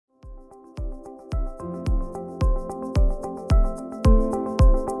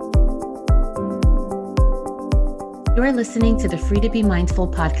You're listening to the Free to Be Mindful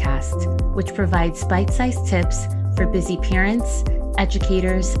podcast, which provides bite-sized tips for busy parents,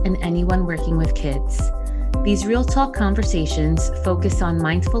 educators, and anyone working with kids. These real talk conversations focus on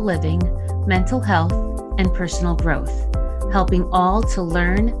mindful living, mental health, and personal growth, helping all to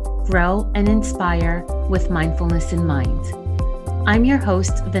learn, grow, and inspire with mindfulness in mind. I'm your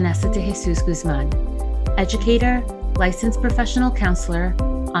host, Vanessa de Jesus Guzman, educator, licensed professional counselor,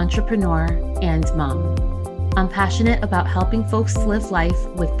 entrepreneur, and mom. I'm passionate about helping folks live life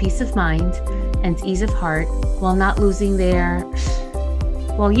with peace of mind and ease of heart while not losing their,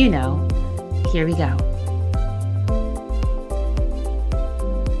 well, you know, here we go.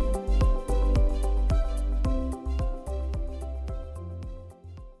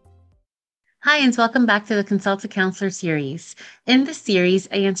 Hi, and welcome back to the Consult a Counselor series. In this series,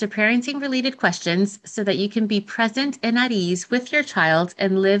 I answer parenting-related questions so that you can be present and at ease with your child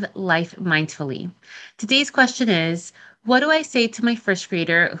and live life mindfully. Today's question is, what do I say to my first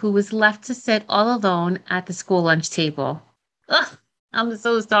grader who was left to sit all alone at the school lunch table? Ugh, I'm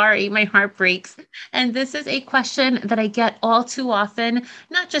so sorry. My heart breaks. And this is a question that I get all too often,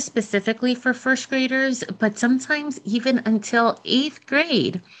 not just specifically for first graders, but sometimes even until 8th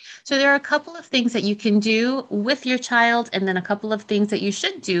grade. So there are a couple of things that you can do with your child and then a couple of things that you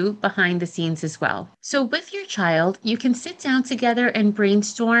should do behind the scenes as well. So with your child, you can sit down together and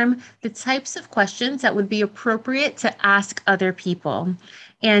brainstorm the types of questions that would be appropriate to ask other people.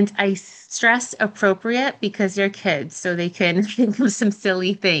 And I stress appropriate because they're kids, so they can think of some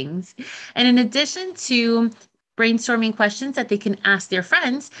silly things. And in addition to brainstorming questions that they can ask their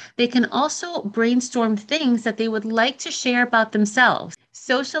friends, they can also brainstorm things that they would like to share about themselves.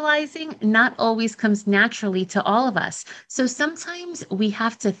 Socializing not always comes naturally to all of us. So sometimes we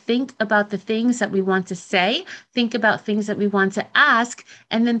have to think about the things that we want to say, think about things that we want to ask,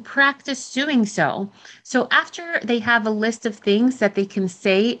 and then practice doing so. So after they have a list of things that they can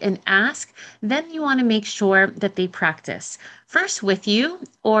say and ask, then you want to make sure that they practice. First with you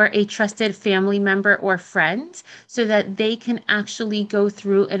or a trusted family member or friend so that they can actually go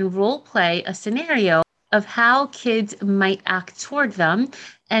through and role play a scenario of how kids might act toward them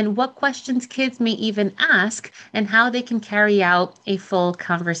and what questions kids may even ask and how they can carry out a full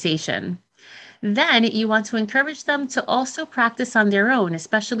conversation. Then you want to encourage them to also practice on their own,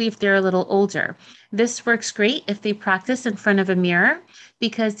 especially if they're a little older. This works great if they practice in front of a mirror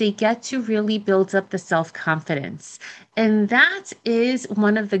because they get to really build up the self-confidence. And that is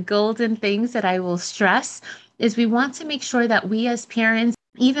one of the golden things that I will stress is we want to make sure that we as parents,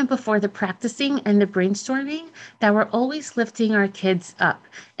 even before the practicing and the brainstorming, that we're always lifting our kids up.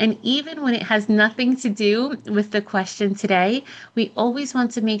 And even when it has nothing to do with the question today, we always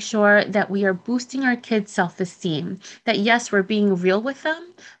want to make sure that we are boosting our kids' self-esteem. That yes, we're being real with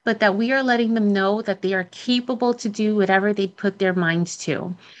them, but that we are letting them know that they are capable to do whatever they put their minds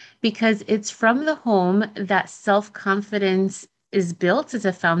to. Because it's from the home that self-confidence is built as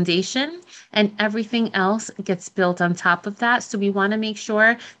a foundation and everything else gets built on top of that. So we want to make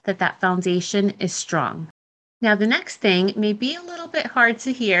sure that that foundation is strong. Now, the next thing may be a little bit hard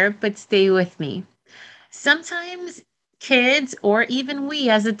to hear, but stay with me. Sometimes kids or even we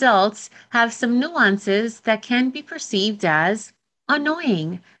as adults have some nuances that can be perceived as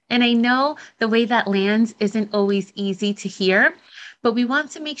annoying. And I know the way that lands isn't always easy to hear, but we want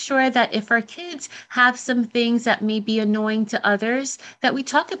to make sure that if our kids have some things that may be annoying to others, that we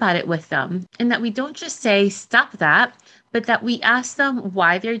talk about it with them and that we don't just say, stop that, but that we ask them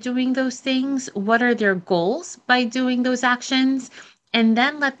why they're doing those things, what are their goals by doing those actions, and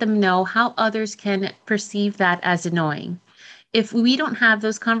then let them know how others can perceive that as annoying. If we don't have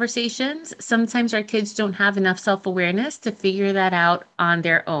those conversations, sometimes our kids don't have enough self-awareness to figure that out on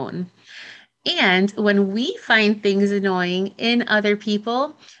their own. And when we find things annoying in other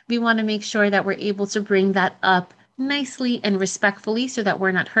people, we want to make sure that we're able to bring that up nicely and respectfully so that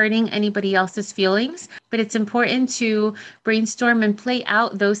we're not hurting anybody else's feelings. But it's important to brainstorm and play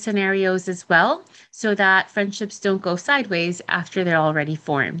out those scenarios as well so that friendships don't go sideways after they're already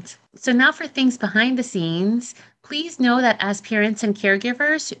formed. So now for things behind the scenes, please know that as parents and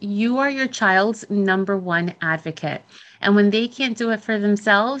caregivers, you are your child's number one advocate. And when they can't do it for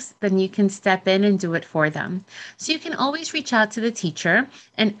themselves, then you can step in and do it for them. So you can always reach out to the teacher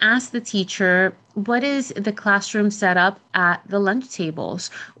and ask the teacher, what is the classroom setup at the lunch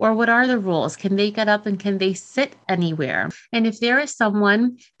tables? Or what are the rules? Can they get up and can they sit anywhere? And if there is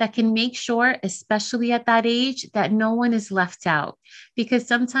someone that can make sure, especially at that age, that no one is left out, because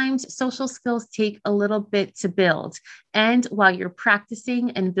sometimes social skills take a little bit to build. And while you're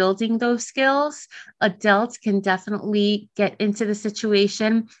practicing and building those skills, adults can definitely get into the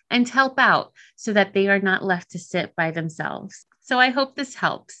situation and help out so that they are not left to sit by themselves. So I hope this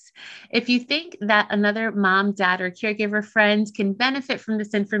helps. If you think that another mom, dad, or caregiver friend can benefit from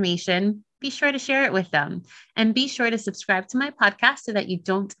this information, be sure to share it with them. And be sure to subscribe to my podcast so that you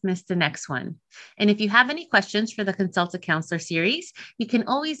don't miss the next one. And if you have any questions for the Consult a Counselor series, you can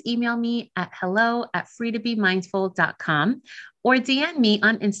always email me at hello@freetobemindful.com or DM me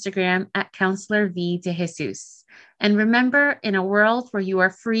on Instagram at Counselor V de Jesus. And remember, in a world where you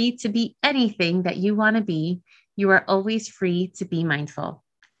are free to be anything that you want to be, you are always free to be mindful.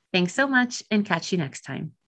 Thanks so much and catch you next time.